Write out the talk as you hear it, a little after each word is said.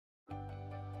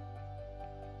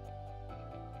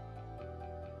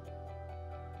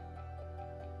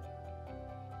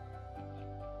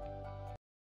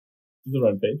to the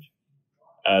run page.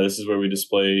 This is where we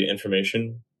display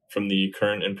information from the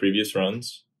current and previous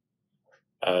runs.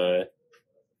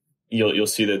 You'll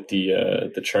see that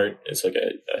the chart is like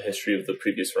a history of the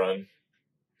previous run.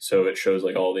 So it shows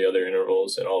like all the other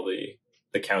intervals and all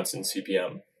the counts in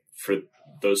CPM for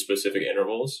those specific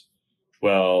intervals.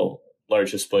 Well,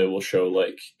 large display will show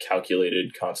like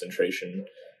calculated concentration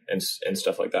and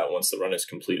stuff like that once the run is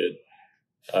completed.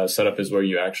 Setup is where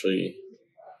you actually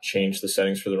change the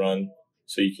settings for the run.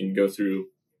 So you can go through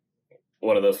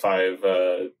one of the 5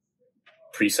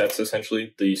 presets,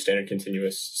 essentially, the standard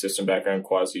continuous, system background,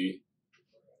 quasi,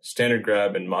 standard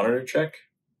grab, and monitor check.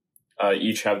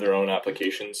 Each have their own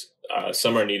applications.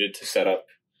 Some are needed to set up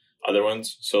other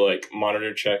ones. So like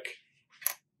monitor check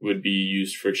would be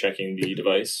used for checking the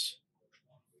device,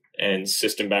 and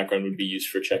system background would be used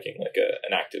for checking like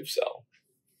an active cell.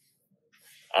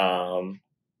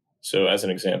 So as an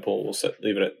example, we'll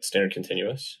leave it at standard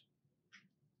continuous.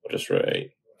 We'll just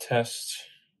write test.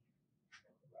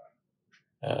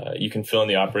 You can fill in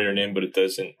the operator name, but it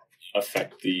doesn't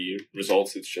affect the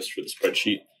results. It's just for the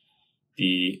spreadsheet.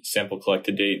 The sample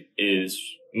collected date is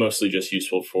mostly just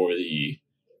useful for the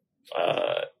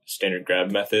standard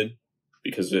grab method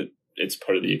because it's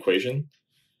part of the equation.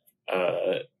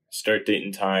 Start date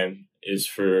and time is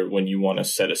for when you want to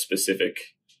set a specific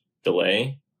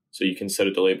delay. So you can set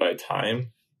a delay by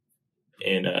time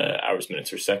in hours,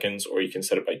 minutes, or seconds, or you can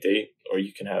set it by date, or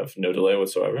you can have no delay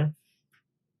whatsoever.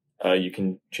 You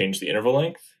can change the interval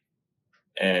length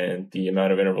and the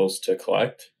amount of intervals to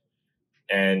collect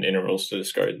and intervals to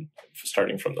discard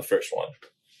starting from the first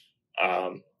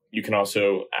one. You can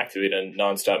also activate a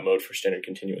non-stop mode for standard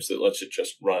continuous that lets it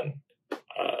just run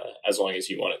as long as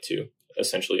you want it to,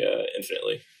 essentially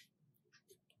infinitely.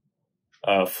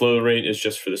 Flow rate is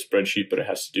just for the spreadsheet, but it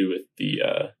has to do with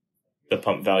the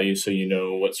pump value, so you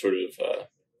know what sort of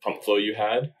pump flow you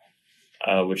had,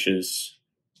 which is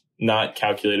not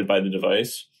calculated by the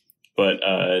device, but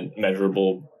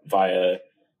measurable via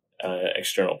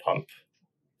external pump.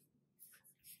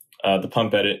 The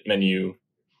pump edit menu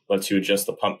lets you adjust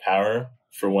the pump power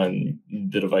for when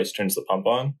the device turns the pump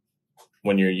on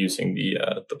when you're using the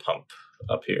pump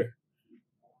up here.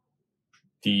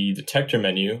 The detector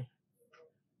menu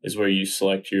is where you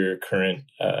select your current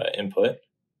input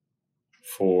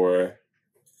for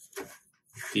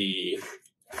the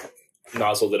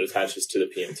nozzle that attaches to the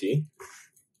PMT.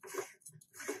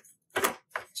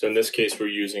 So in this case, we're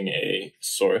using a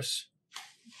source.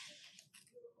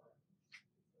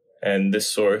 And this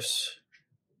source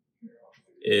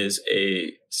is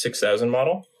a 6000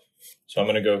 model. So I'm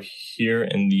going to go here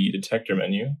in the detector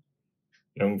menu,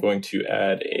 and I'm going to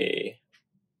add a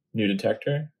new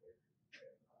detector.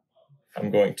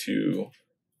 I'm going to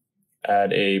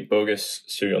add a bogus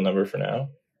serial number for now.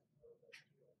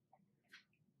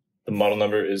 The model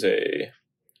number is a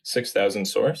 6000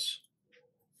 source.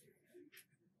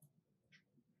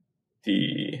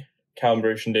 The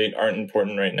calibration date aren't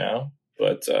important right now,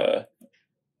 but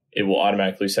it will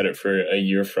automatically set it for a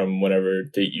year from whatever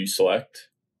date you select.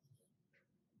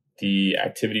 The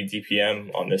activity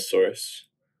DPM on this source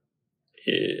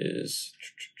is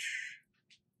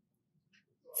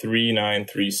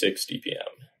 3936 DPM.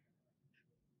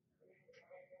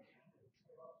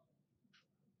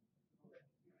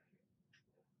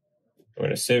 We're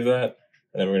going to save that,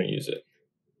 and then we're going to use it.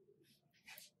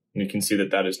 And you can see that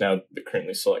that is now the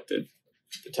currently selected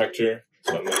detector.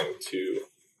 So I'm going to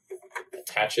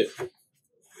attach it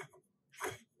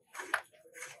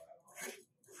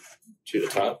to the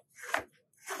top.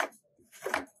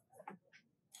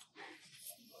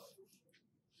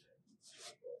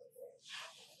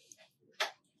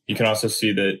 You can also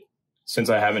see that since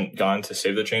I haven't gone to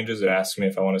save the changes, it asks me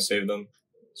if I want to save them.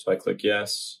 So I click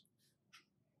yes.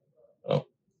 Oh.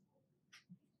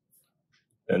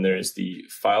 Then there's the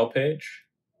file page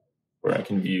where I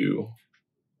can view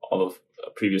all of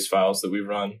the previous files that we've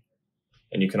run.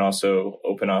 And you can also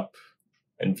open up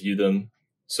and view them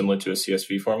similar to a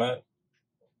CSV format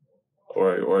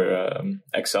or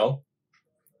Excel.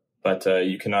 But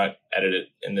you cannot edit it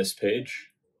in this page.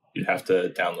 You'd have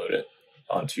to download it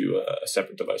onto a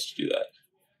separate device to do that.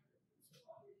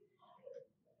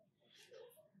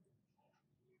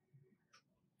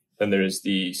 Then there is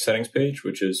the settings page,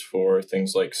 which is for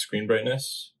things like screen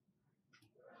brightness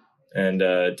and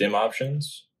dim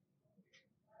options.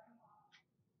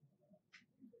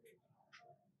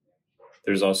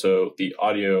 There's also the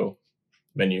audio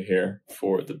menu here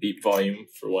for the beep volume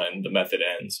for when the method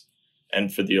ends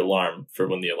and for the alarm for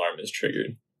when the alarm is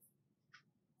triggered.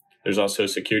 There's also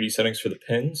security settings for the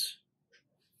pins.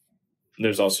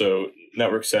 There's also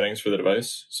network settings for the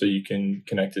device, so you can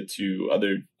connect it to a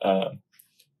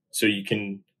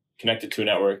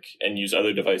network and use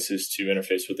other devices to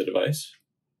interface with the device.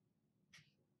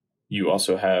 You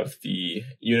also have the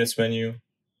units menu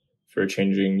for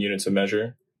changing units of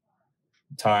measure,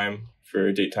 time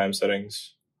for date time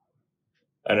settings,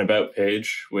 an about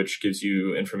page, which gives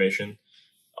you information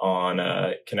on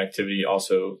connectivity,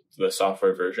 also the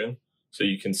software version. So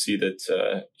you can see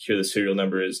that here the serial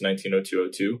number is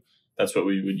 190202. That's what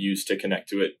we would use to connect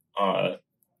to it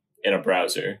in a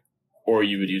browser, or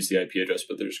you would use the IP address,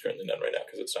 but there's currently none right now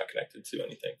because it's not connected to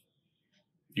anything.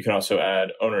 You can also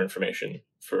add owner information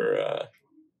for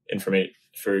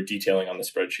detailing on the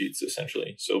spreadsheets,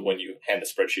 essentially. So when you hand the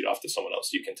spreadsheet off to someone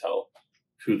else, you can tell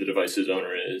who the device's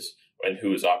owner is and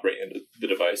who is operating the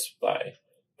device by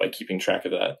keeping track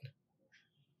of that.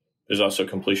 There's also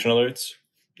completion alerts.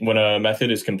 When a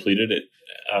method is completed, it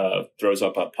throws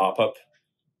up a pop-up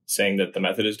saying that the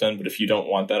method is done. But if you don't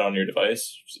want that on your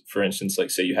device, for instance, like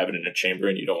say you have it in a chamber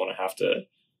and you don't want to have to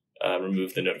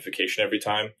remove the notification every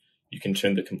time, you can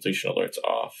turn the completion alerts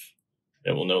off.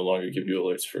 It will no longer give you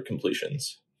alerts for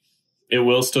completions. It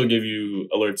will still give you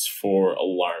alerts for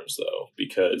alarms, though,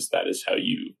 because that is how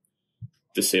you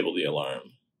disable the alarm.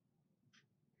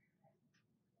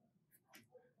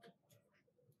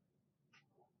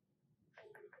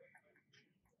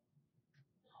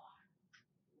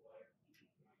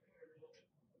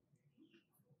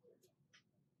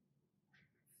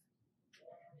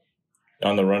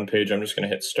 On the run page, I'm just going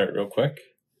to hit start real quick,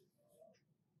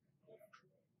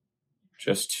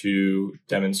 just to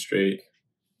demonstrate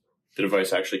the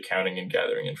device actually counting and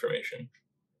gathering information.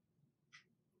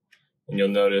 And you'll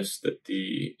notice that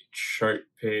the chart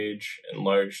page and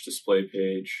large display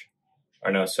page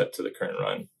are now set to the current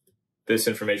run. This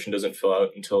information doesn't fill out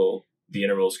until the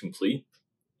interval is complete.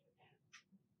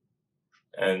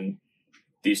 And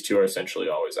these two are essentially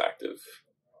always active.